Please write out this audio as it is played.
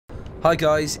Hi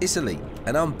guys, it's Elite,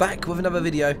 and I'm back with another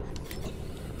video.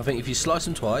 I think if you slice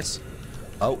them twice,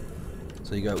 so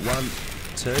you go 1,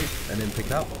 2, and then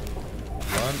pick up.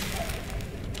 1,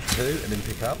 2, and then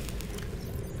pick up.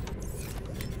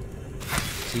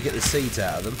 So you get the seeds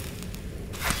out of them.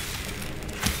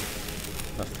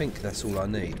 I think that's all I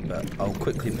need, but I'll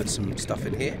quickly put some stuff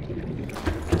in here.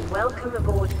 Welcome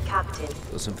aboard, Captain.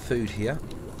 Got some food here.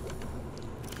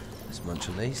 Let's munch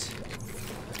on these.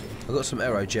 I've got some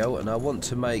aerogel and I want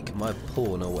to make my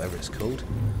pawn, or whatever it's called.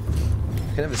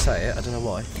 I can never say it, I don't know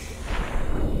why.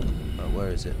 Oh, where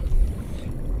is it?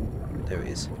 There it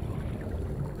is.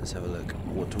 Let's have a look.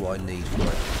 What do I need for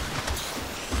it?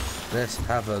 Let's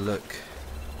have a look.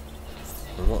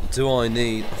 And what do I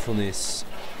need for this?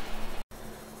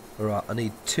 Alright, I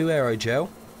need 2 aerogel,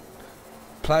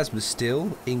 plasma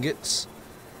steel, ingots,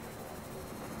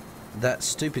 that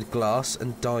stupid glass,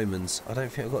 and diamonds. I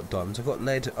don't think I've got diamonds. I've got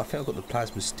lead. I think I've got the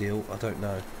plasma steel. I don't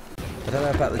know. I don't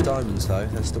know about the diamonds though.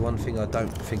 That's the one thing I don't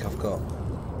think I've got.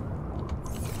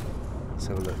 Let's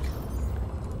have a look.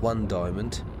 1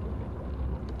 diamond.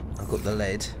 I've got the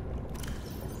lead.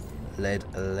 Lead.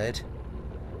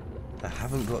 I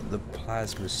haven't got the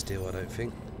plasma steel, I don't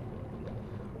think.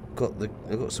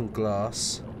 I've got some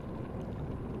glass.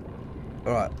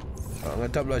 Alright. I'm going to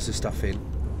dump loads of stuff in.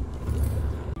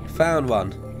 Found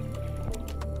one.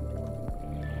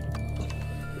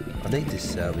 I need this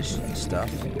salvage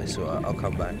stuff. That's alright, I'll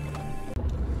come back.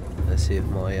 Let's see if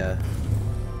my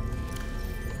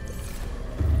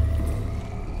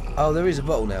oh, there is a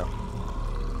bottle now.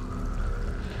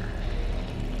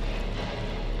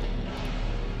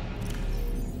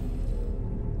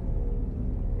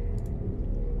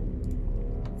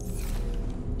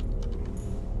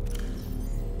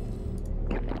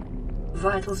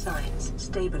 Vital signs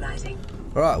stabilizing.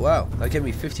 Alright, wow, that gave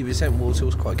me 50% water,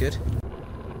 was quite good.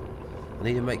 I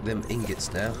need to make them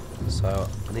ingots now, so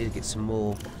I need to get some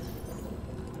more of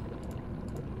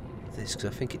this, because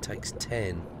I think it takes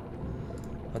 10.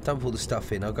 I'll dump all the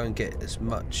stuff in, I'll go and get as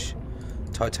much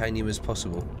titanium as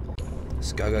possible.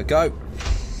 Let's go, go, go!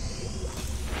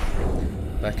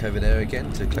 Back over there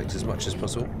again to collect as much as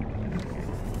possible.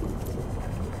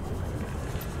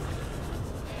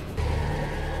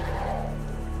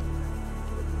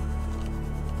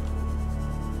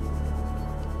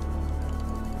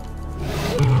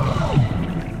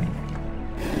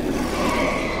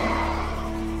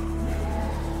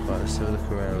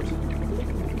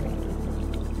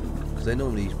 They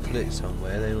normally put it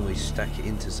somewhere, they always stack it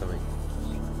into something.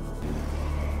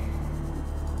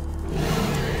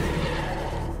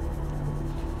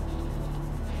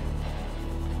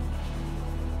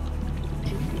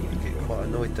 I get quite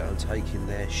annoyed that I'm taking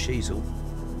their shizzle.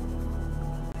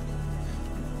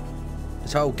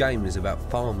 This whole game is about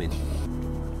farming.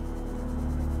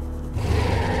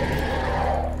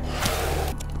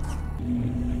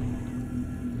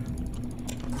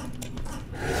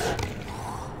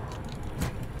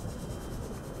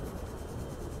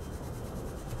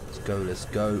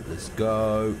 Let's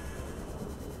go.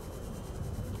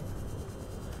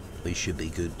 We should be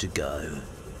good to go.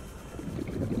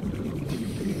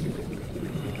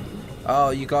 Oh,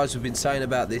 you guys have been saying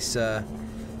about this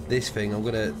this thing. I'm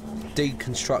gonna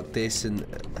deconstruct this and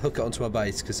hook it onto my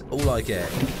base, because all I get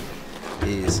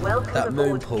is that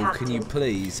moon pool. Captain. Can you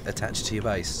please attach it to your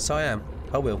base? So I am.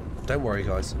 I will. Don't worry,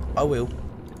 guys. I will.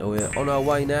 We're on our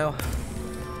way now.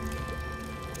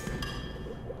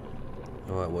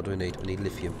 Alright, what do we need? We need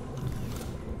lithium.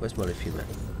 Where's my lithium at?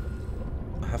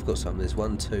 I have got some. There's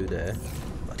 1, 2 there.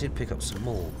 I did pick up some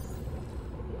more.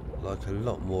 Like a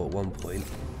lot more at one point.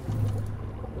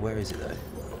 Where is it though?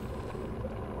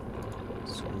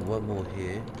 So 1 more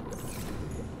here.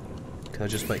 Can I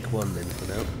just make 1 then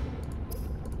for now?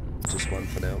 Just 1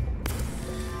 for now.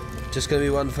 Just gonna be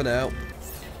 1 for now.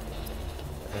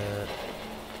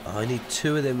 I need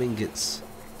 2 of them ingots.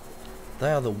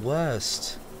 They are the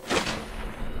worst.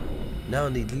 Now I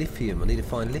need lithium. I need to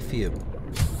find lithium.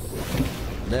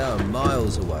 Now I'm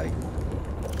miles away.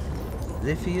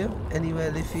 Lithium?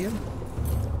 Anywhere lithium?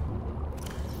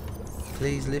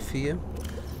 Please, lithium.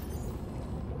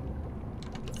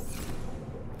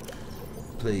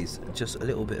 Please, just a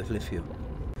little bit of lithium.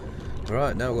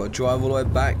 Right, now I've got to drive all the way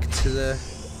back to the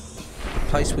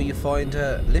place where you find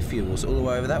lithium. Was all the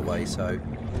way over that way, so I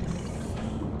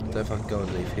don't know if I can go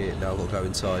and leave here. Now I've got to go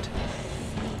inside.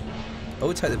 I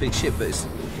would take the big ship, but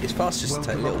it's fast just to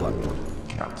take the little one.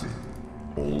 Captain,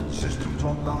 all systems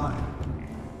online.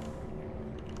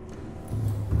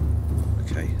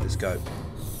 Okay, let's go.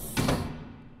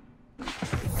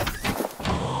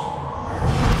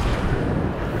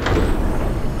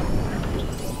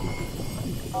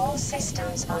 All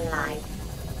systems online.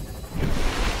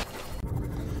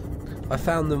 I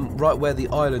found them right where the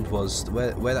island was,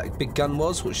 where that big gun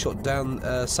was, which shot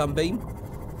down Sunbeam.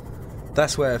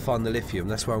 That's where I find the lithium.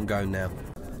 That's where I'm going now.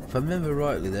 If I remember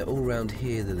rightly, they're all around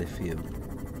here, the lithium.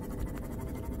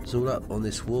 It's all up on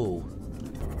this wall.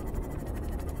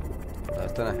 I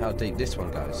don't know how deep this one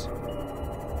goes.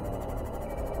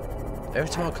 Every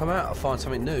time I come out, I find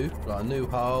something new, like a new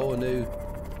hole, a new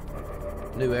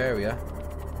area.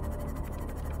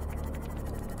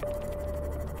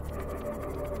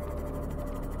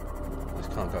 This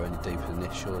can't go any deeper than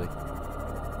this, surely.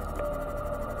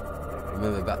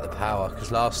 Remember about the power,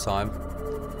 because last time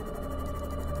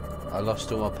I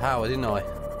lost all my power, didn't I?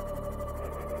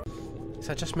 Is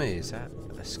that just me? Is that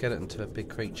a skeleton to a big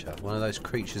creature? One of those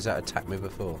creatures that attacked me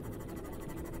before.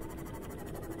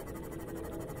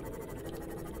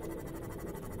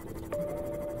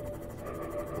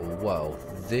 Well,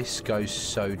 this goes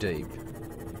so deep.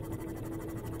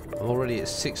 I'm already at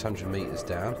 600 meters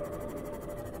down.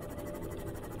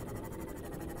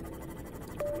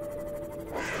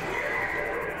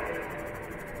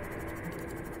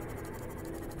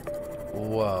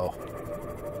 Wow.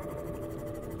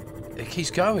 It keeps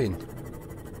going.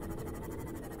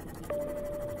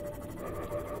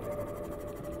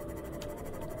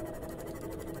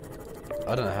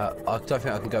 I don't know how. I don't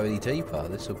think I can go any deeper.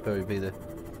 This will probably be the.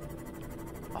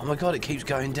 Oh my god, it keeps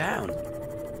going down.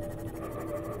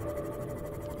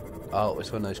 Oh,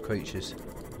 it's one of those creatures.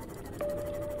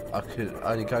 I could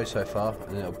only go so far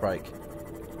and then it'll break.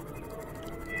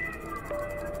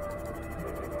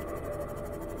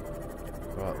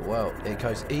 Right, well, it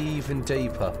goes even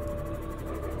deeper.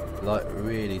 Like,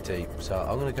 really deep. So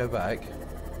I'm going to go back.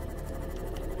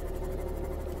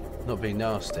 Not being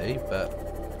nasty,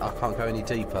 but I can't go any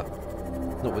deeper.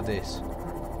 Not with this.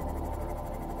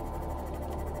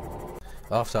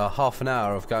 After half an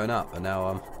hour of going up, and now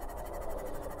I'm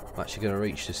actually going to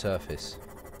reach the surface.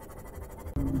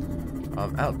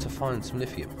 I'm out to find some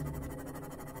lithium.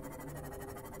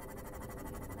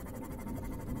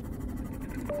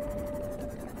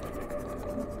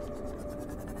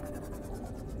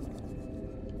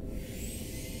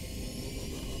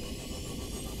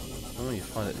 Oh, you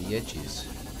find it at the edges.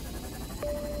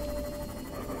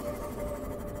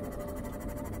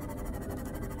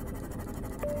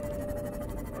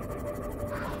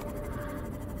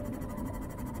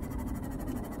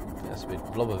 That's a big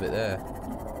blob of it there.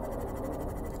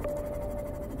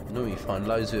 Normally you find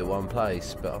loads of it at one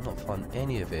place, but I've not found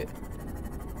any of it.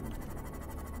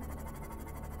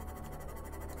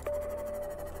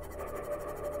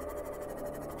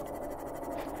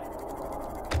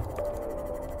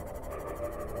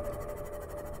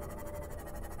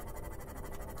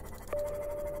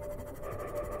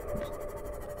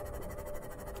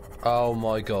 Oh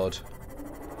my god.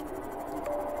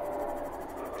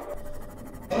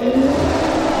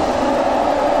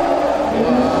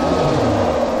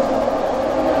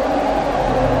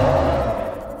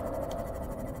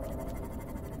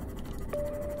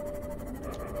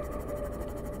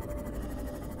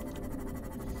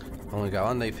 I'm gonna go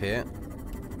underneath here.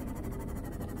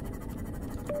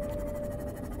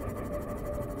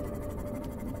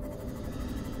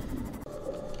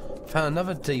 Found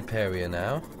another deep area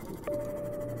now.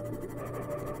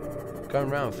 Going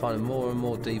around finding more and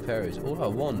more deep areas. All I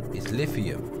want is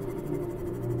lithium.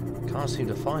 Can't seem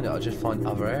to find it, I just find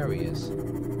other areas.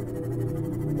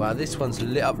 Wow, this one's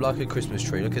lit up like a Christmas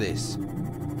tree. Look at this.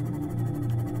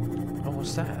 Oh,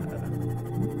 what's that?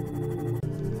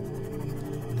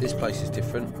 This place is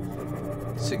different.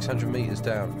 600 meters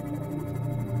down.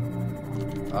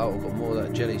 Oh, I've got more of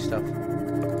that jelly stuff.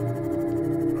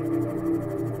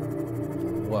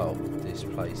 Wow, this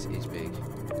place is big.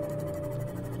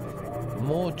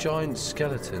 More giant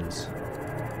skeletons.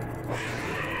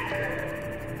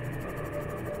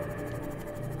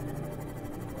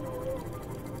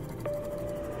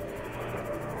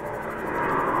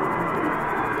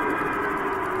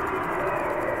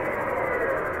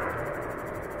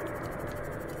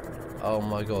 Oh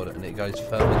my god, and it goes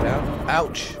further down.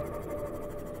 Ouch!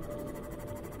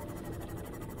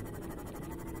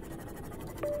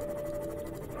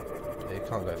 It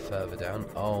can't go further down.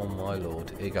 Oh my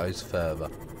lord, it goes further.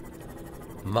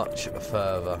 Much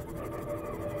further.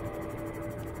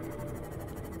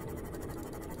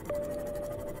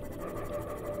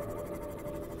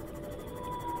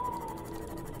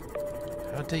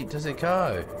 How deep does it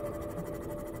go?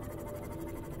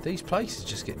 These places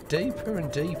just get deeper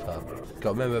and deeper. Got to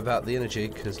remember about the energy,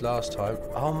 because last time...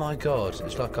 Oh my god,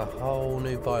 it's like a whole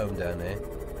new biome down here.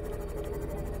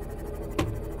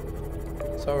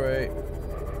 Sorry.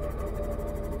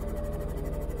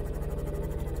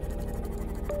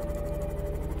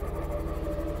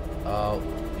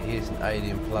 here's an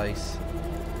alien place.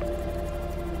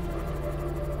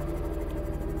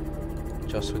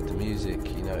 Just with the music,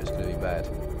 you know it's going to be bad.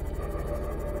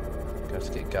 Gonna have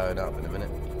to get going up in a minute.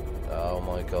 Oh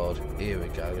my god, here we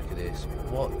go, look at this.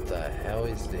 What the hell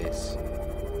is this?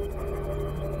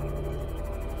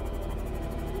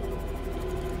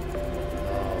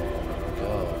 Oh my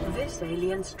god. This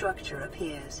alien structure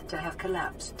appears to have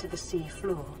collapsed to the sea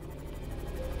floor.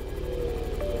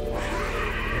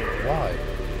 Why?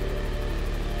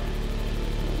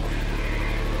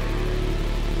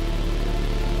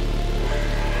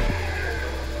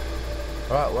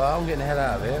 Right, well, I'm getting the hell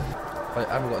out of here. I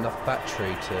haven't got enough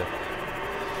battery to...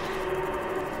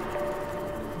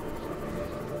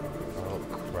 Oh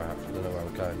crap, I don't know where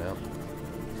I'm going now.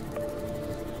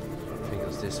 I think it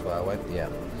was this way I went, yeah.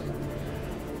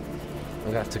 I'm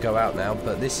gonna have to go out now,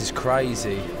 but this is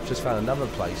crazy. I've just found another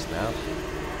place now.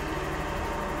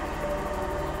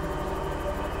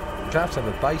 I'm gonna have to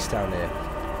have a base down here.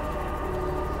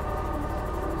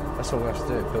 That's what I'm gonna have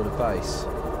to do, build a base.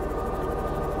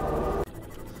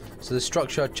 So the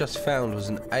structure I just found was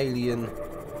an alien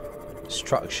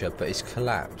structure, but it's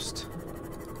collapsed.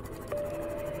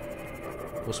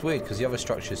 What's weird, because the other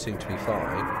structures seem to be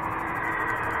fine.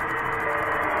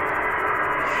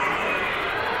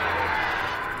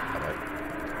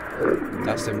 Oh,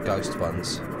 that's them ghost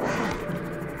ones.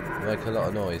 They make a lot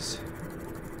of noise.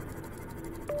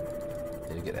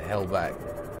 Need to get the hell back.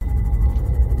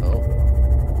 Oh.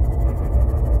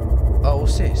 Oh,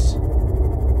 what's this?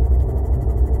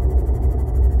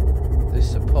 This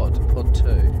is a pod 2.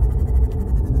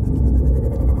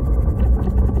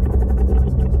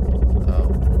 Oh.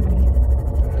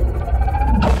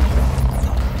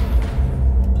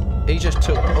 He just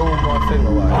took all my thing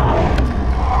away.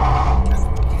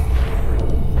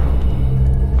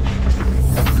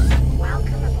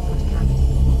 Welcome aboard,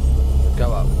 Captain. Go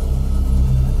up.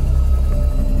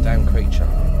 Damn creature.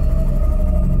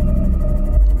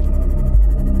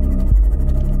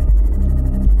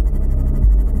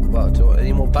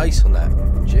 Any more base on that?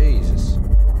 Jesus.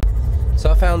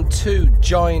 So I found 2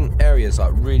 giant areas,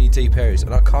 like really deep areas,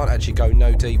 and I can't actually go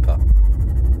no deeper.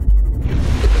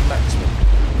 Hit the maximum.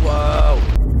 Whoa!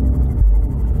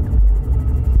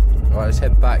 Alright, let's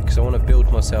head back, because I want to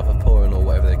build myself a pouring or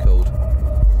whatever they're called.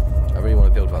 I really want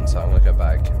to build one, so I'm going to go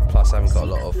back. Plus I haven't got a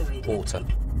lot of water.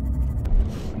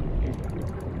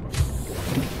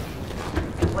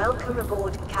 Welcome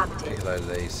aboard, Captain. Take a load of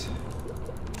these.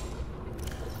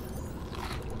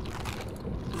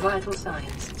 Vital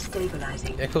signs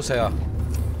stabilizing. Yeah, of course they are.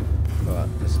 Alright,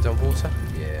 let's dump water.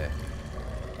 Yeah.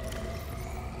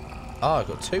 Oh, I've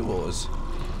got 2 waters.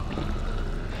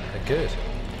 They're good.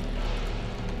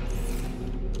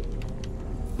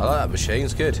 I like that machine,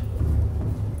 it's good.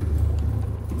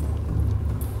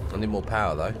 I need more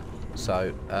power though.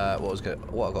 So,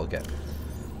 what I've got to get?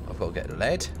 I've got to get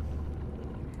lead.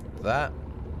 That.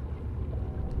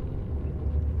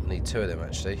 I need 2 of them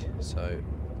actually. So,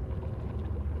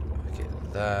 get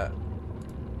that.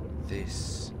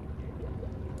 This.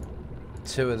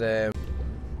 2 of them.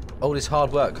 All this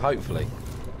hard work, hopefully.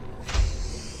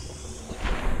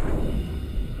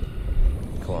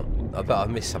 Come on. I bet I've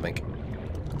missed something.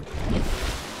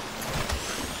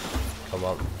 Come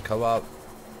on. Come up.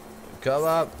 Come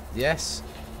up. Yes.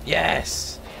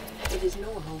 Yes! It is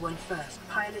normal when first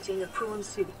piloting a prawn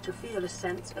suit to feel a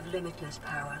sense of limitless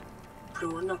power.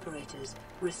 Prawn operators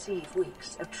receive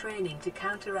weeks of training to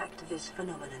counteract this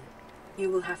phenomenon. You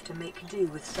will have to make do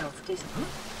with self-discipline.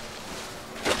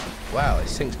 Wow, it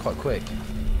sinks quite quick.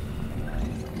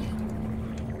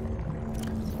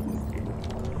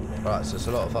 Right, so it's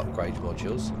a lot of upgrade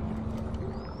modules.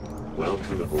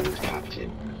 Welcome aboard,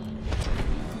 Captain.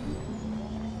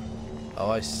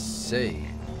 Oh, I see.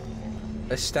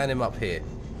 Let's stand him up here.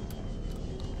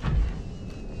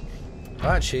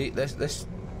 Actually, let's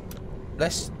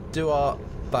do our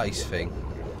base thing,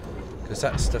 because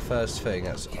that's the first thing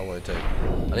I want to do.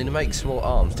 I need to make some more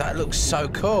arms. That looks so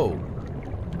cool.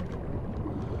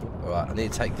 Alright, I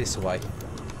need to take this away.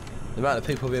 The amount of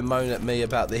people have been moaning at me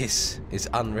about this is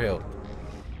unreal.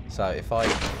 So if I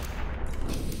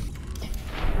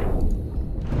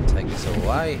take this all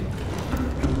away.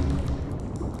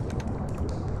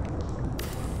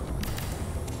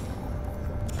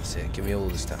 That's it, give me all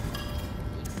the stuff.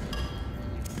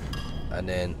 And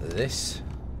then this.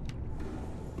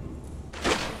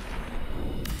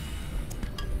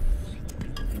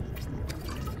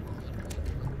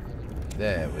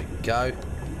 There we go.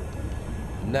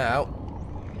 Now,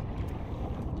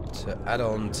 to add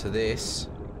on to this,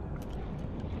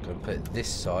 I'm going to put it this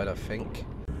side, I think.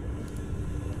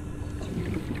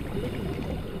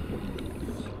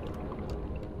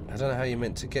 don't know how you're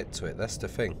meant to get to it. That's the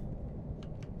thing.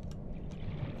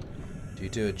 Do you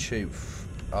do a tube?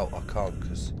 Oh, I can't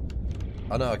because...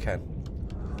 I know I can.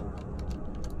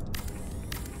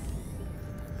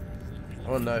 I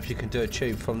want to know if you can do a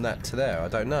tube from that to there. I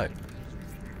don't know.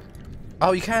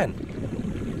 Oh, you can!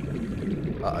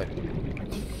 Uh-oh.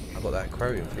 I've got that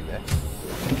aquarium thing there.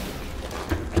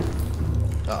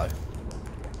 Uh-oh.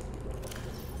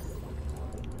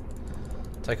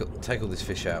 Take all this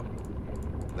fish out.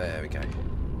 There we go. I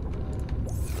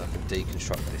can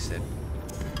deconstruct this then.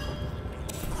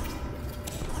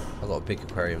 I've got a big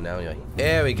aquarium now anyway.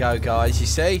 There we go, guys. You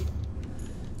see?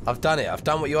 I've done it. I've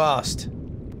done what you asked.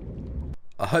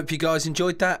 I hope you guys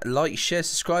enjoyed that. Like, share,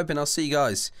 subscribe, and I'll see you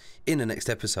guys in the next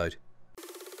episode.